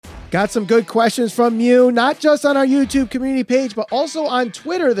Got some good questions from you, not just on our YouTube community page, but also on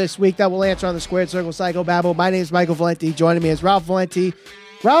Twitter this week that we'll answer on the Squared Circle Psychobabble. My name is Michael Valenti. Joining me is Ralph Valenti.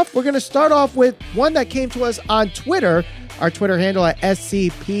 Ralph, we're going to start off with one that came to us on Twitter, our Twitter handle at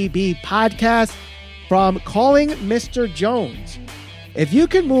SCPB Podcast, from Calling Mr. Jones. If you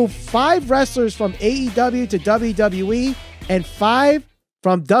could move 5 wrestlers from AEW to WWE and 5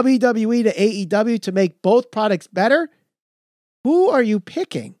 from WWE to AEW to make both products better, who are you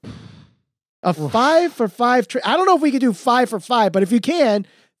picking? A 5 for 5 I don't know if we could do 5 for 5, but if you can,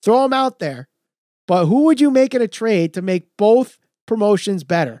 throw them out there. But who would you make in a trade to make both promotions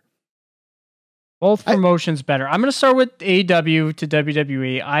better? Both promotions better. I'm going to start with AEW to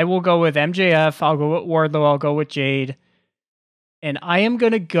WWE. I will go with MJF. I'll go with Wardlow. I'll go with Jade. And I am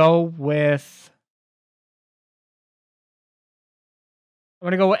going to go with... I'm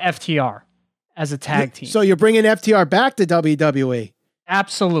going to go with FTR as a tag team. So you're bringing FTR back to WWE?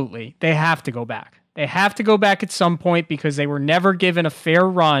 Absolutely. They have to go back. They have to go back at some point because they were never given a fair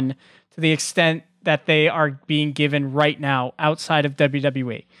run to the extent that they are being given right now outside of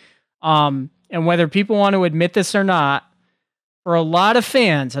WWE. And whether people want to admit this or not, for a lot of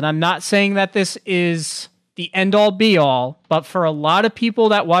fans, and I'm not saying that this is the end-all be-all, but for a lot of people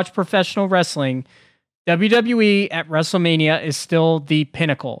that watch professional wrestling, WWE at WrestleMania is still the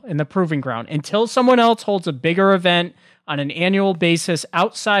pinnacle and the proving ground. Until someone else holds a bigger event on an annual basis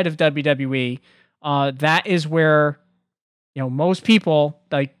outside of WWE, that is where, most people,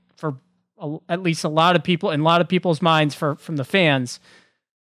 like for at least a lot of people, in a lot of people's minds from the fans,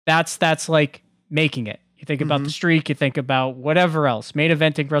 that's like making it. You think about the streak, you think about whatever else, main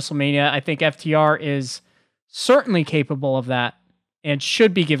eventing WrestleMania. I think FTR is certainly capable of that and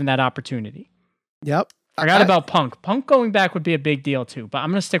should be given that opportunity. Yep. Forgot about Punk. Punk going back would be a big deal too, but I'm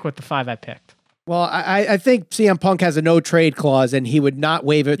going to stick with the 5 I picked. Well, I think CM Punk has a no trade clause and he would not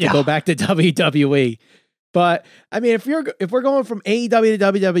waive it to go back to WWE. But I mean, if we're going from AEW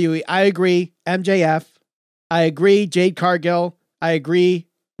to WWE, I agree MJF. I agree Jade Cargill. I agree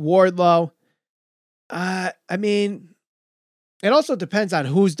Wardlow. I mean, it also depends on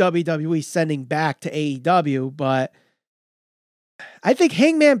who's WWE sending back to AEW, but I think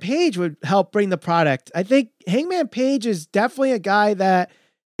Hangman Page would help bring the product. I think Hangman Page is definitely a guy that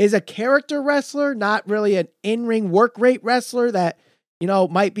is a character wrestler, not really an in-ring work rate wrestler that,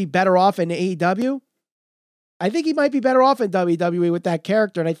 might be better off in AEW. I think he might be better off in WWE with that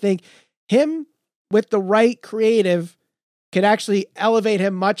character. And I think him with the right creative can actually elevate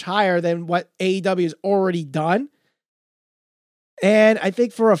him much higher than what AEW has already done. And I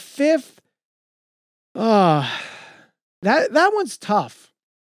think for a 5th, that one's tough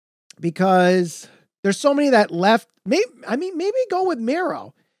because there's so many that left. Maybe go with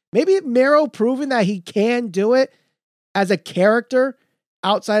Miro. Maybe Miro proving that he can do it as a character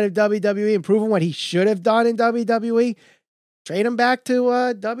outside of WWE and proving what he should have done in WWE. Trade him back to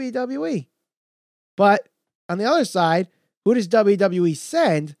WWE. But on the other side, who does WWE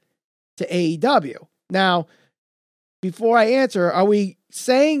send to AEW? Now, before I answer, are we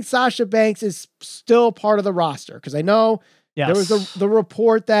saying Sasha Banks is still part of the roster? Because I know there was the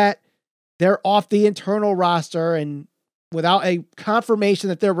report that they're off the internal roster and without a confirmation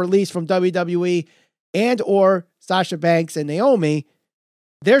that they're released from WWE and or Sasha Banks and Naomi,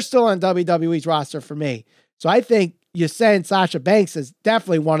 they're still on WWE's roster for me. So I think you send Sasha Banks as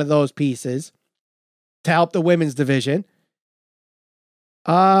definitely one of those pieces to help the women's division.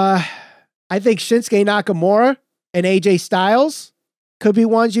 I think Shinsuke Nakamura and AJ Styles could be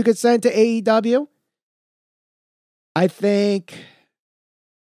ones you could send to AEW. I think,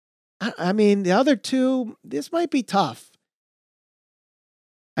 the other two, this might be tough.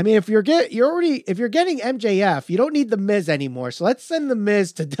 I mean, if you're getting MJF, you don't need the Miz anymore. So let's send the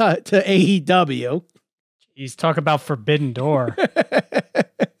Miz to AEW. Jeez, talk about Forbidden Door.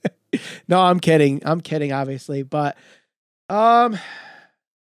 No, I'm kidding, obviously, but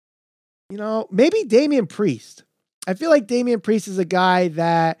maybe Damian Priest. I feel like Damian Priest is a guy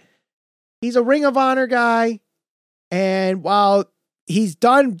that he's a Ring of Honor guy, and while he's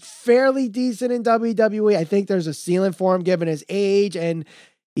done fairly decent in WWE, I think there's a ceiling for him given his age, and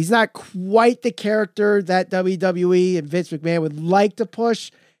he's not quite the character that WWE and Vince McMahon would like to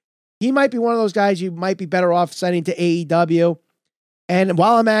push. He might be one of those guys you might be better off sending to AEW. And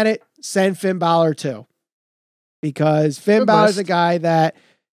while I'm at it, send Finn Balor too. Because Finn Balor is a guy that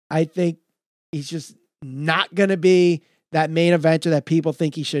I think he's just not going to be that main eventer that people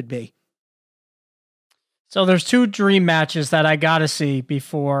think he should be. So there's 2 dream matches that I got to see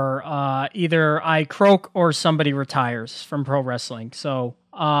before either I croak or somebody retires from pro wrestling. So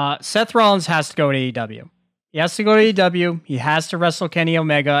Seth Rollins has to go to AEW. He has to go to AEW. He has to wrestle Kenny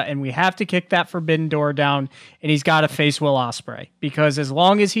Omega, and we have to kick that forbidden door down, and he's got to face Will Ospreay. Because as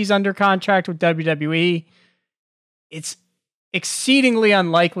long as he's under contract with WWE, it's exceedingly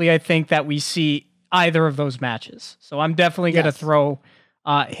unlikely, I think, that we see either of those matches. So I'm definitely going to throw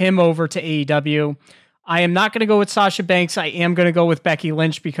him over to AEW. I am not going to go with Sasha Banks. I am going to go with Becky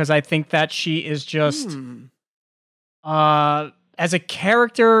Lynch because I think that she is just... as a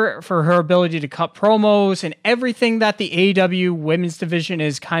character, for her ability to cut promos and everything that the AEW women's division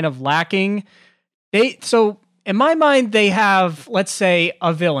is kind of lacking. So in my mind, they have, let's say,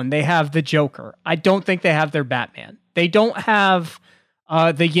 a villain. They have the Joker. I don't think they have their Batman. They don't have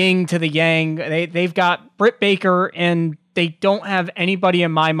the yin to the yang. They've got Britt Baker, and they don't have anybody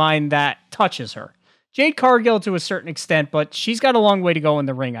in my mind that touches her. Jade Cargill to a certain extent, but she's got a long way to go in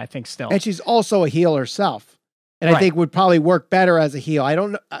the ring, I think, still. And she's also a heel herself. And I think would probably work better as a heel. I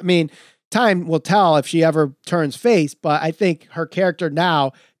don't know. I mean, time will tell if she ever turns face, but I think her character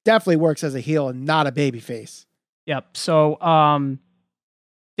now definitely works as a heel and not a baby face. Yep. So,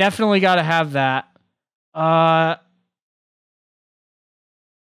 definitely got to have that.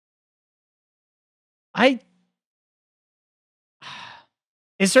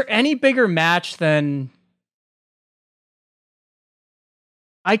 Is there any bigger match than...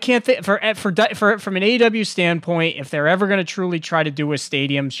 I can't think from an AEW standpoint, if they're ever going to truly try to do a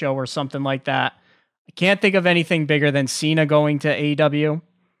stadium show or something like that, I can't think of anything bigger than Cena going to AEW.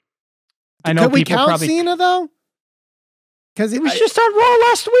 I know. Could we count Cena though? Because it was just on Raw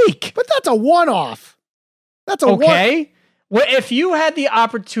last week. But that's a one-off. That's okay. Well, if you had the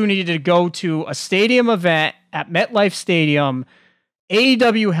opportunity to go to a stadium event at MetLife Stadium,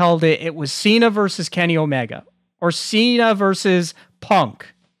 AEW held it. It was Cena versus Kenny Omega or Cena versus Punk.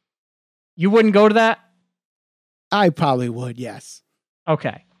 You wouldn't go to that? I probably would, yes.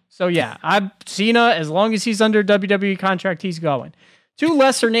 Okay. So yeah, Cena, as long as he's under WWE contract, he's going. Two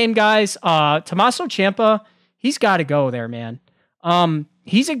lesser name guys, Tommaso Ciampa, he's got to go there, man.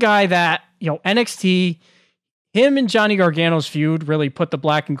 He's a guy that, NXT, him and Johnny Gargano's feud really put the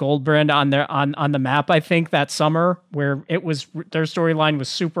black and gold brand on the map, I think, that summer, where it was their storyline was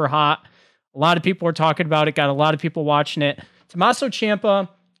super hot. A lot of people were talking about it, got a lot of people watching it. Tommaso Ciampa,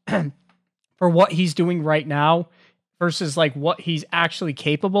 for what he's doing right now versus like what he's actually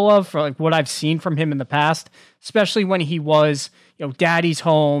capable of, for like what I've seen from him in the past, especially when he was, Daddy's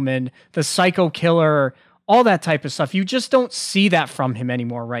Home and the Psycho Killer, all that type of stuff. You just don't see that from him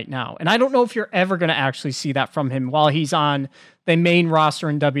anymore right now. And I don't know if you're ever going to actually see that from him while he's on the main roster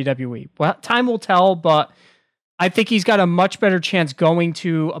in WWE. Well, time will tell, but I think he's got a much better chance going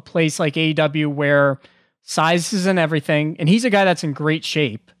to a place like AEW where size isn't everything. And he's a guy that's in great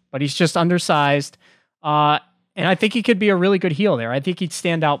shape, but he's just undersized. And I think he could be a really good heel there. I think he'd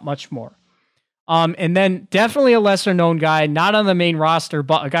stand out much more. And then definitely a lesser known guy, not on the main roster,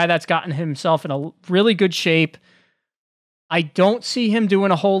 but a guy that's gotten himself in a really good shape. I don't see him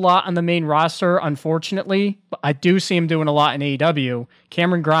doing a whole lot on the main roster, unfortunately, but I do see him doing a lot in AEW.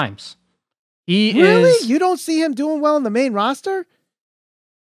 Cameron Grimes. You don't see him doing well in the main roster?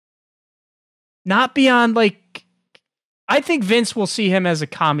 Not beyond, I think Vince will see him as a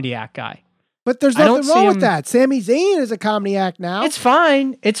comedy act guy. But there's nothing wrong with that. Sami Zayn is a comedy act now. It's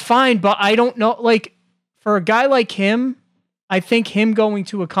fine. But I don't know, for a guy like him, I think him going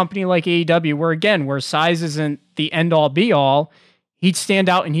to a company like AEW, where size isn't the end all be all, he'd stand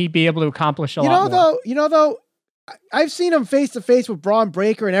out and he'd be able to accomplish a lot more. I've seen him face to face with Braun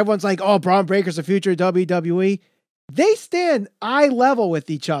Breaker, and everyone's like, "Oh, Braun Breaker's the future of WWE." They stand eye level with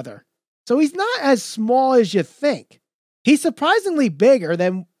each other. So he's not as small as you think. He's surprisingly bigger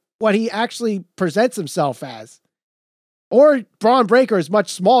than what he actually presents himself as. Or Braun Breaker is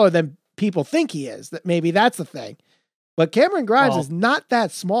much smaller than people think he is. Maybe that's the thing. But Cameron Grimes is not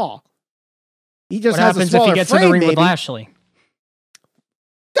that small. He just has a smaller frame. What happens if he gets in the ring with Lashley?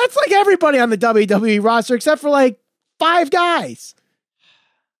 That's like everybody on the WWE roster except for 5 guys.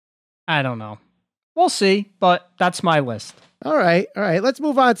 I don't know. We'll see, but that's my list. All right. Let's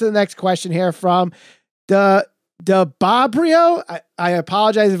move on to the next question here from the Bobrio. I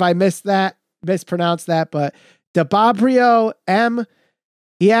apologize if I mispronounced that, but the Bobrio M.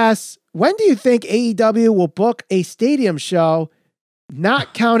 He asks, when do you think AEW will book a stadium show,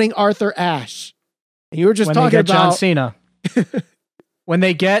 not counting Arthur Ashe? And you were just talking about John Cena. When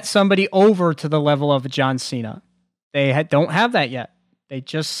they get somebody over to the level of John Cena, they don't have that yet. They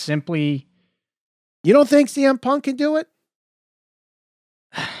just simply. You don't think CM Punk can do it?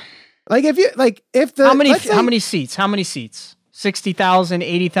 How many seats? 60,000,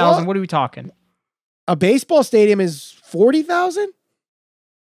 80,000. What are we talking? A baseball stadium is 40,000.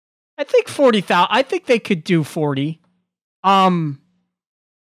 I think 40,000. I think they could do 40. But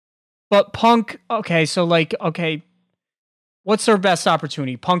Punk, okay, so like, okay, what's their best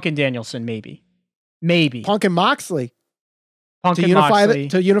opportunity? Punk and Danielson, maybe. Punk and Moxley. Punk to and unify Moxley.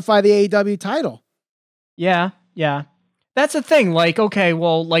 to unify the AEW title. Yeah. That's the thing. Like, okay,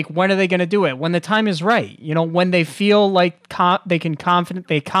 well, like, when are they going to do it? When the time is right. You know, when they feel like they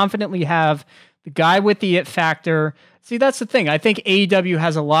confidently have the guy with the it factor. See, that's the thing. I think AEW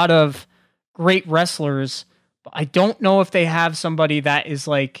has a lot of great wrestlers, but I don't know if they have somebody that is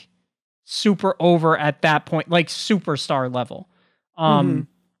like super over at that point, like superstar level.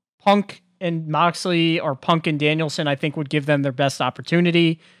 Punk and Moxley or Punk and Danielson, I think would give them their best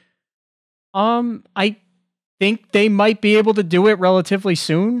opportunity. I think they might be able to do it relatively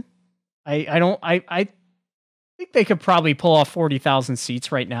soon. I think they could probably pull off 40,000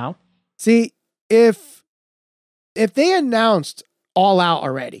 seats right now. See, if they announced All Out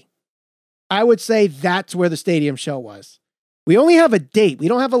already, I would say that's where the stadium show was. We only have a date. We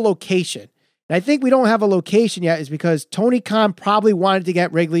don't have a location. And I think we don't have a location yet is because Tony Khan probably wanted to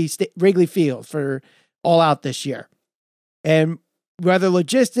get Wrigley Field for All Out this year. And whether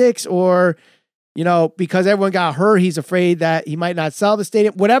logistics or, you know, because everyone got hurt, he's afraid that he might not sell the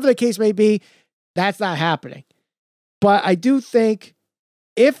stadium. Whatever the case may be, that's not happening. But I do think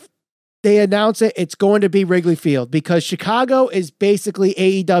if they announce it, it's going to be Wrigley Field because Chicago is basically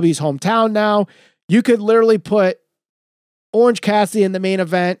AEW's hometown now. You could literally put Orange Cassidy in the main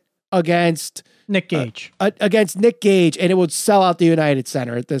event against Nick Gage. Against Nick Gage, and it would sell out the United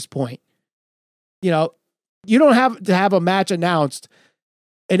Center at this point. You know, you don't have to have a match announced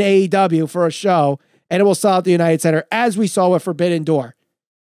in AEW for a show, and it will sell out the United Center, as we saw with Forbidden Door.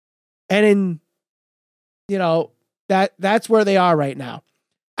 And in, you know, that's where they are right now.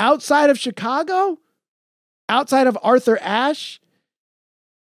 Outside of Chicago, outside of Arthur Ashe,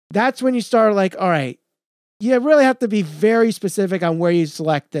 that's when you start like, all right, you really have to be very specific on where you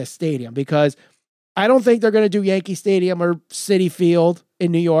select this stadium because I don't think they're going to do Yankee Stadium or Citi Field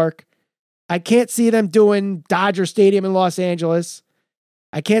in New York. I can't see them doing Dodger Stadium in Los Angeles.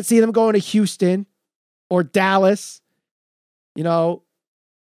 I can't see them going to Houston or Dallas. You know,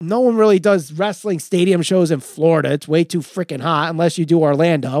 no one really does wrestling stadium shows in Florida. It's way too freaking hot unless you do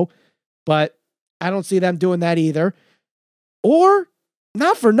Orlando. But I don't see them doing that either. Or,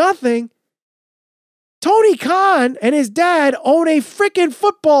 not for nothing, Tony Khan and his dad own a freaking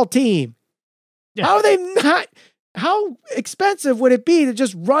football team. Yeah. How are they not? How expensive would it be to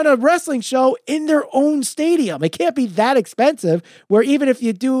just run a wrestling show in their own stadium? It can't be that expensive where even if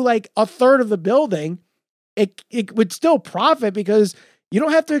you do like a third of the building, it would still profit because you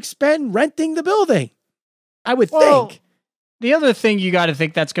don't have to expend renting the building. I would think. The other thing you got to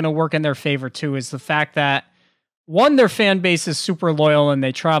think that's going to work in their favor too is the fact that one, their fan base is super loyal and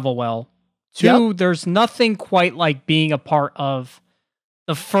they travel well. Two, there's nothing quite like being a part of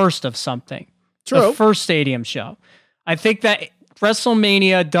the first of something. True. The first stadium show. I think that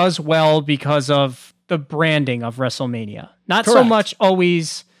WrestleMania does well because of the branding of WrestleMania. Not so much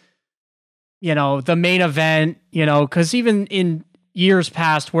always, you know, the main event, you know, because even in years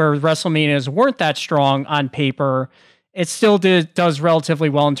past where WrestleManias weren't that strong on paper, it still does relatively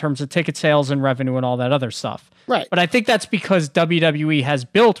well in terms of ticket sales and revenue and all that other stuff. Right. But I think that's because WWE has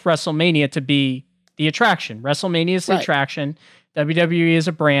built WrestleMania to be the attraction. WrestleMania is the attraction. WWE is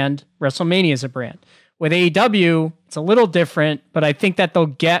a brand. WrestleMania is a brand. With AEW, it's a little different, but I think that they'll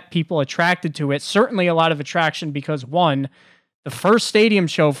get people attracted to it. Certainly a lot of attraction because, one, the first stadium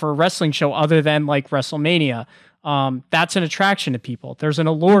show for a wrestling show other than like WrestleMania, that's an attraction to people. There's an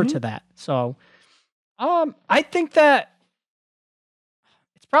allure to that. So I think that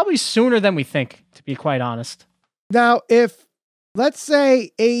it's probably sooner than we think, to be quite honest. Now, if, let's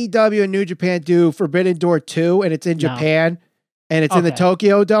say AEW and New Japan do Forbidden Door 2 and it's in Japan and it's in the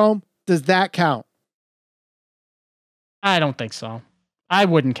Tokyo Dome, does that count? I don't think so. I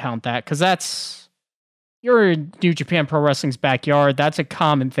wouldn't count that because you're in New Japan Pro Wrestling's backyard. That's a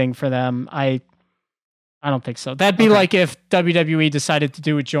common thing for them. I don't think so. That'd be like if WWE decided to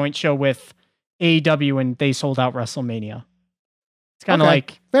do a joint show with AEW and they sold out WrestleMania. It's kind of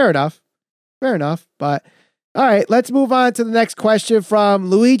like... Fair enough. But all right, let's move on to the next question from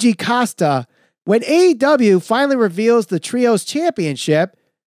Luigi Costa. When AEW finally reveals the Trios Championship,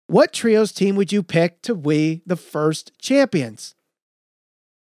 what Trios team would you pick to be the first champions?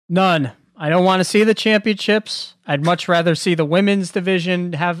 None. I don't want to see the championships. I'd much rather see the women's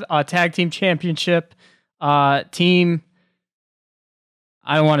division have a tag team championship team.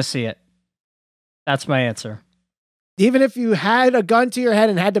 I don't want to see it. That's my answer. Even if you had a gun to your head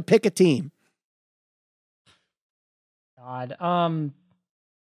and had to pick a team. God.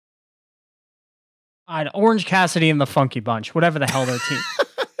 Orange Cassidy and the Funky Bunch, whatever the hell their team.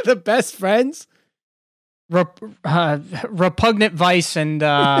 The best friends? Repugnant Vice and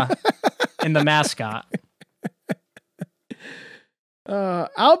the mascot.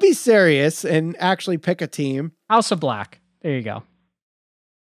 I'll be serious and actually pick a team. House of Black. There you go.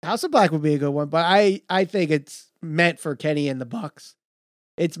 House of Black would be a good one, but I think it's meant for Kenny and the Bucks.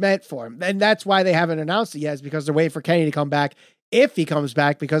 It's meant for him. And that's why they haven't announced it yet, is because they're waiting for Kenny to come back. If he comes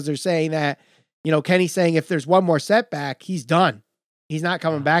back, because they're saying that, Kenny's saying if there's one more setback, he's done. He's not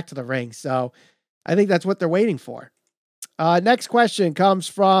coming back to the ring. So I think that's what they're waiting for. Next question comes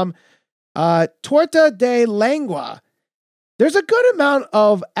from Torta de Lengua. There's a good amount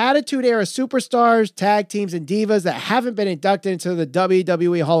of Attitude Era superstars, tag teams, and divas that haven't been inducted into the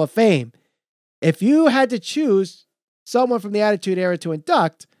WWE Hall of Fame. If you had to choose someone from the Attitude Era to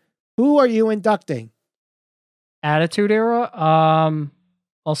induct, who are you inducting? Attitude Era?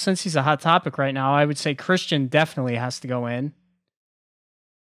 Well, since he's a hot topic right now, I would say Christian definitely has to go in.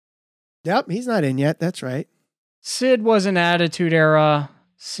 Yep, he's not in yet. That's right. Sid was an Attitude Era.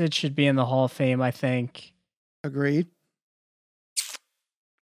 Sid should be in the Hall of Fame, I think. Agreed.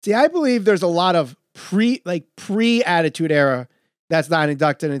 See, I believe there's a lot of pre-Attitude Era that's not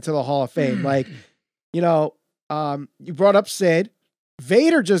inducted into the Hall of Fame. You brought up Sid.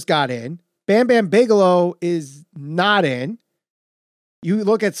 Vader just got in. Bam Bam Bigelow is not in. You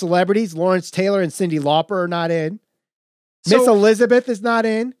look at celebrities, Lawrence Taylor and Cyndi Lauper are not in. Miss Elizabeth is not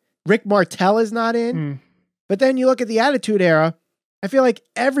in. Rick Martel is not in. But then you look at the Attitude Era, I feel like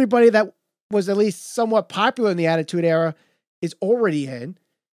everybody that was at least somewhat popular in the Attitude Era is already in.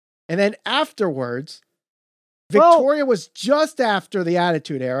 And then afterwards, Victoria was just after the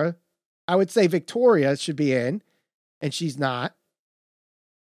Attitude Era. I would say Victoria should be in, and she's not.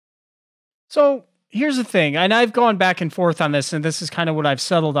 So here's the thing, and I've gone back and forth on this, and this is kind of what I've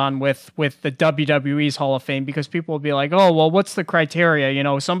settled on with the WWE's Hall of Fame, because people will be like, oh, well, what's the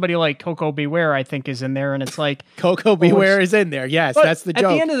criteria? Somebody like Coco Beware, I think, is in there, and it's like... Coco Beware is in there, yes, that's the joke.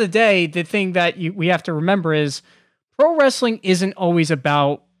 At the end of the day, the thing that we have to remember is pro wrestling isn't always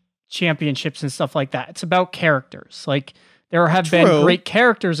about championships and stuff like that. It's about characters. Like, there have been great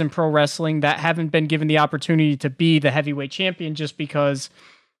characters in pro wrestling that haven't been given the opportunity to be the heavyweight champion just because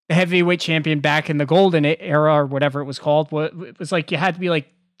the heavyweight champion back in the golden era or whatever it was called, it was like you had to be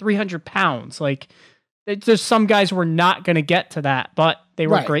like 300 pounds. Like, there's some guys who were not going to get to that, but they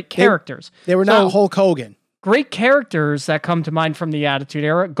were great characters. They were not Hulk Hogan. Great characters that come to mind from the Attitude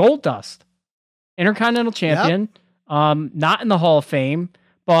Era: Goldust, Intercontinental Champion, not in the Hall of Fame.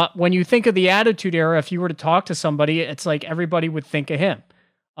 But when you think of the Attitude Era, if you were to talk to somebody, it's like everybody would think of him.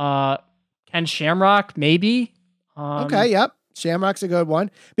 Ken Shamrock, maybe. Okay, yep. Shamrock's a good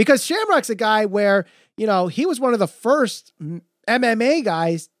one. Because Shamrock's a guy where, he was one of the first MMA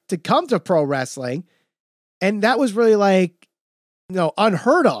guys to come to pro wrestling. And that was really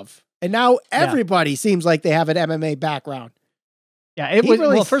unheard of. And now everybody seems like they have an MMA background. Yeah, it was,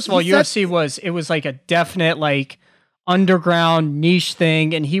 really, first of all, UFC was like a definite, underground niche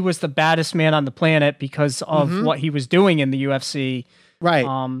thing, and he was the baddest man on the planet because of what he was doing in the UFC. Right.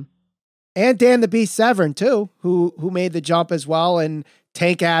 And Dan the Beast Severn too, who made the jump as well, and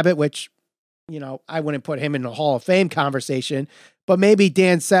Tank Abbott, which, I wouldn't put him in the Hall of Fame conversation, but maybe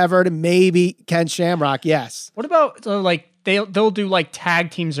Dan Severn and maybe Ken Shamrock, yes. What about they'll do tag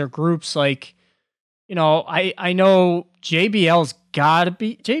teams or groups I know JBL's gotta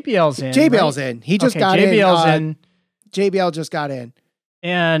be JBL's in. JBL's in. He just got in. JBL's in. JBL just got in.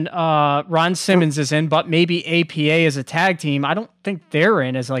 And Ron Simmons is in, but maybe APA is a tag team. I don't think they're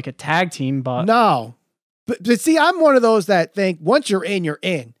in as a tag team, but... No. But see, I'm one of those that think once you're in, you're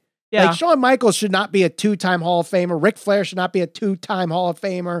in. Yeah. Shawn Michaels should not be a 2-time Hall of Famer. Ric Flair should not be a 2-time Hall of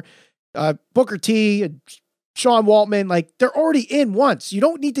Famer. Booker T, Sean Waltman, they're already in once. You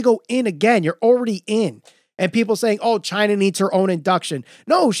don't need to go in again. You're already in. And people saying, oh, Chyna needs her own induction.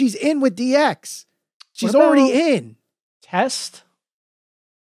 No, she's in with DX. She's already in. Test?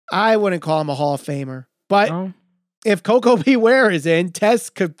 I wouldn't call him a Hall of Famer. But if Coco Beware is in,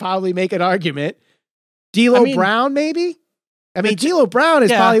 Test could probably make an argument. D'Lo Brown, maybe? D'Lo Brown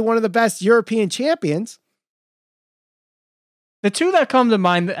is probably one of the best European champions. The two that come to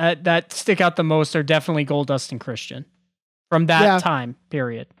mind that stick out the most are definitely Goldust and Christian from that time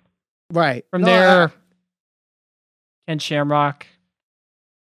period. Right. From there, Ken Shamrock.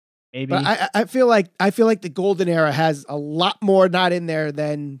 Maybe. But I feel like the Golden Era has a lot more not in there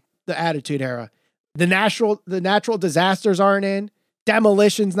than the Attitude Era. The natural disasters aren't in.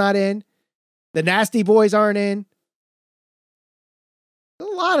 Demolition's not in. The Nasty Boys aren't in.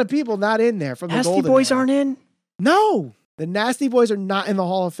 There's a lot of people not in there from the Golden Era. Nasty Boys aren't in? No. The Nasty Boys are not in the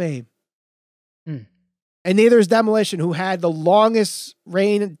Hall of Fame. And neither is Demolition, who had the longest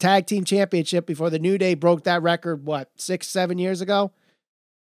reign tag team championship before the New Day broke that record, 6-7 years ago?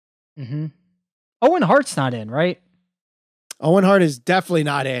 Mm-hmm. Owen Hart's not in, right? Owen Hart is definitely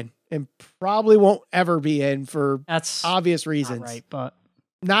not in and probably won't ever be in for That's obvious reasons. Right, but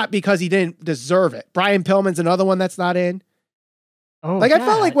not because he didn't deserve it. Brian Pillman's another one that's not in. Oh, I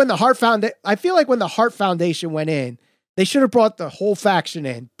felt like when the Hart Foundation went in, they should have brought the whole faction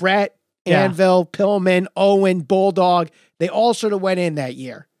in. Brett, Anvil, Pillman, Owen, Bulldog. They all should have went in that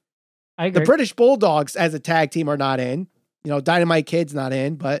year. I agree. The British Bulldogs as a tag team are not in. Dynamite Kid's not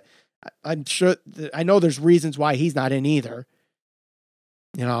in, but I'm sure I know there's reasons why he's not in either.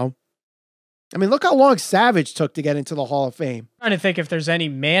 Look how long Savage took to get into the Hall of Fame. I'm trying to think if there's any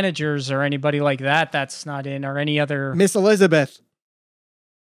managers or anybody like that that's not in, or any other. Miss Elizabeth.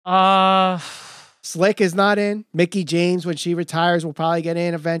 Slick is not in. Mickey James, when she retires, will probably get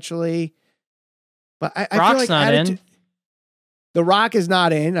in eventually. But I feel like not in. The Rock is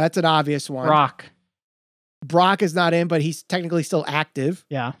not in. That's an obvious one. Brock is not in, but he's technically still active.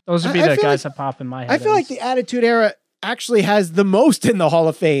 Yeah, those would be the guys that pop in my head. I feel like the Attitude Era actually has the most in the Hall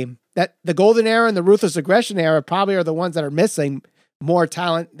of Fame. That the Golden Era and the Ruthless Aggression Era probably are the ones that are missing more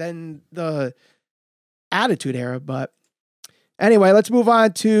talent than the Attitude Era. But anyway, let's move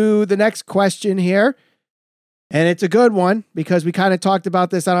on to the next question here. And it's a good one because we kind of talked about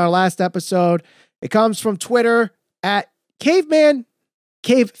this on our last episode. It comes from Twitter at Cavefan,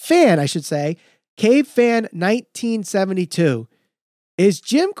 Cavefan 1972. Is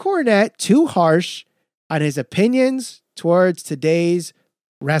Jim Cornette too harsh on his opinions towards today's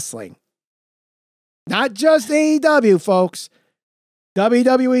wrestling? Not just AEW, folks.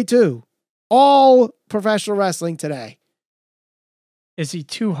 WWE too. All professional wrestling today. Is he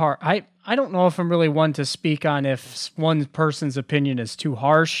too hard? I don't know if I'm really one to speak on if one person's opinion is too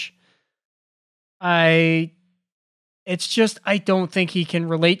harsh. It's just I don't think he can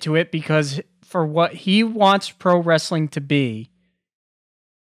relate to it, because for what he wants pro wrestling to be,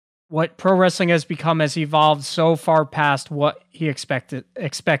 what pro wrestling has become has evolved so far past what he expects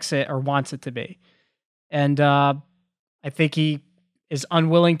it or wants it to be. And I think he is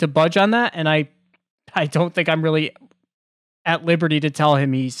unwilling to budge on that. And I don't think I'm really at liberty to tell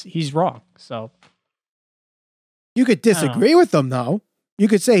him he's wrong. So you could disagree with them, though. You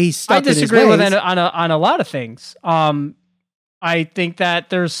could say he's stuck in his ways. I disagree with him on a lot of things. I think that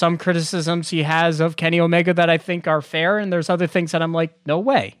there's some criticisms he has of Kenny Omega that I think are fair, and there's other things that I'm like, no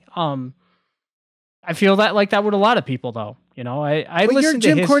way. I feel that with a lot of people, though. I listen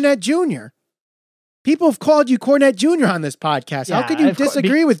to Jim Cornette Jr. People have called you Cornette Jr. on this podcast. Yeah, how could you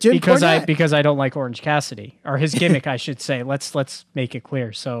disagree with Jim Cornette? Because I don't like Orange Cassidy, or his gimmick, I should say. Let's make it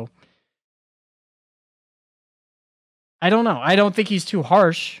clear. So I don't know. I don't think he's too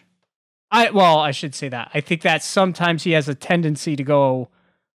harsh. I should say that. I think that sometimes he has a tendency to go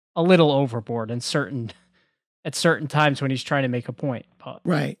a little overboard at certain times when he's trying to make a point. But.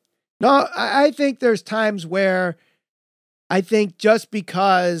 Right. No, I think there's times where I think just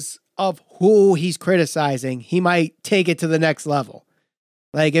because of who he's criticizing, he might take it to the next level.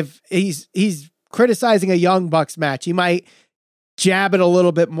 Like if he's criticizing a Young Bucks match, he might jab it a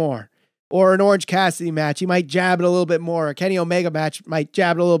little bit more. Or an Orange Cassidy match, he might jab it a little bit more. A Kenny Omega match might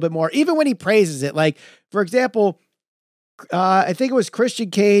jab it a little bit more, even when he praises it. Like, for example, I think it was Christian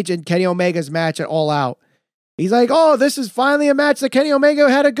Cage and Kenny Omega's match at All Out. He's like, oh, this is finally a match that Kenny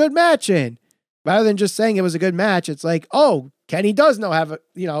Omega had a good match in. Rather than just saying it was a good match, it's like, oh, Kenny does have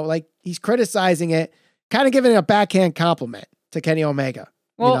he's criticizing it, kind of giving a backhand compliment to Kenny Omega.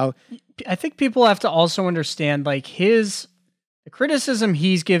 Well, I think people have to also understand, the criticism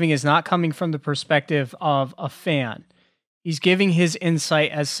he's giving is not coming from the perspective of a fan. He's giving his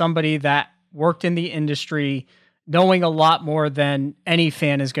insight as somebody that worked in the industry, knowing a lot more than any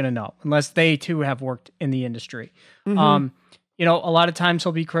fan is going to know, unless they too have worked in the industry. Mm-hmm. A lot of times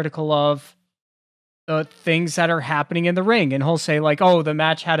he'll be critical of the things that are happening in the ring, and he'll say oh, the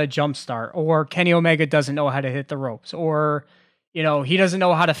match had a jump start, or Kenny Omega doesn't know how to hit the ropes, or, he doesn't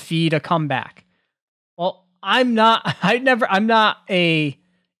know how to feed a comeback. Well, I'm not a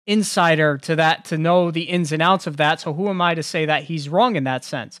insider to that, to know the ins and outs of that. So who am I to say that he's wrong in that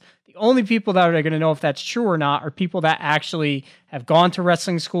sense? The only people that are going to know if that's true or not are people that actually have gone to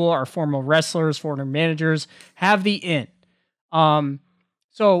wrestling school, are former wrestlers, former managers, have the in.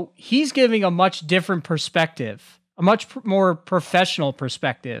 So he's giving a much different perspective, a much more professional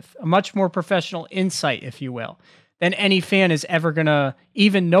perspective, a much more professional insight, if you will, than any fan is ever going to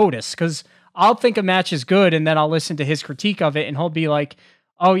even notice. Because I'll think a match is good, and then I'll listen to his critique of it, and he'll be like,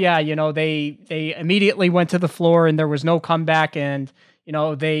 oh yeah, they immediately went to the floor and there was no comeback, and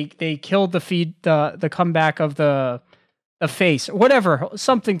they killed the comeback of the face, or whatever,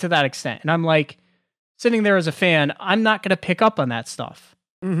 something to that extent. And I'm like, sitting there as a fan, I'm not going to pick up on that stuff.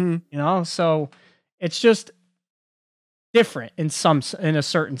 Mm-hmm. So it's just different in a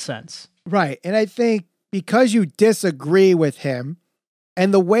certain sense. Right. And I think because you disagree with him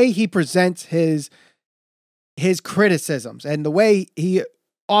and the way he presents his criticisms and the way he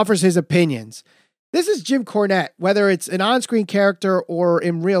offers his opinions, this is Jim Cornette, whether it's an on-screen character or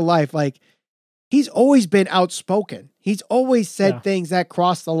in real life. Like, he's always been outspoken. He's always said things that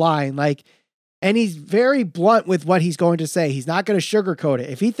cross the line. And he's very blunt with what he's going to say. He's not going to sugarcoat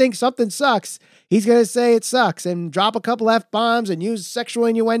it. If he thinks something sucks, he's going to say it sucks and drop a couple F-bombs and use sexual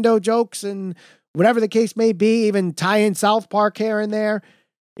innuendo jokes and whatever the case may be, even tie in South Park here and there.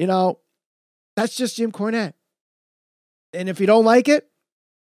 That's just Jim Cornette. And if you don't like it,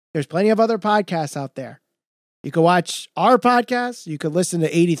 there's plenty of other podcasts out there. You can watch our podcast. You could listen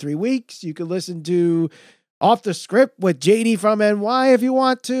to 83 Weeks. You could listen to Off the Script with JD from NY if you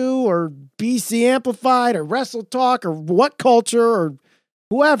want to, or BC Amplified, or Wrestle Talk, or What Culture, or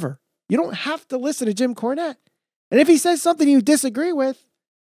whoever. You don't have to listen to Jim Cornette. And if he says something you disagree with,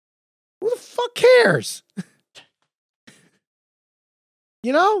 who the fuck cares?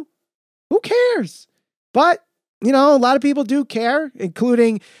 Who cares? But, a lot of people do care,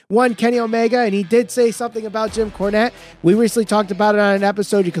 including one Kenny Omega, and he did say something about Jim Cornette. We recently talked about it on an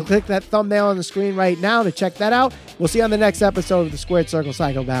episode. You can click that thumbnail on the screen right now to check that out. We'll see you on the next episode of the Squared Circle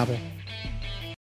Psychobabble.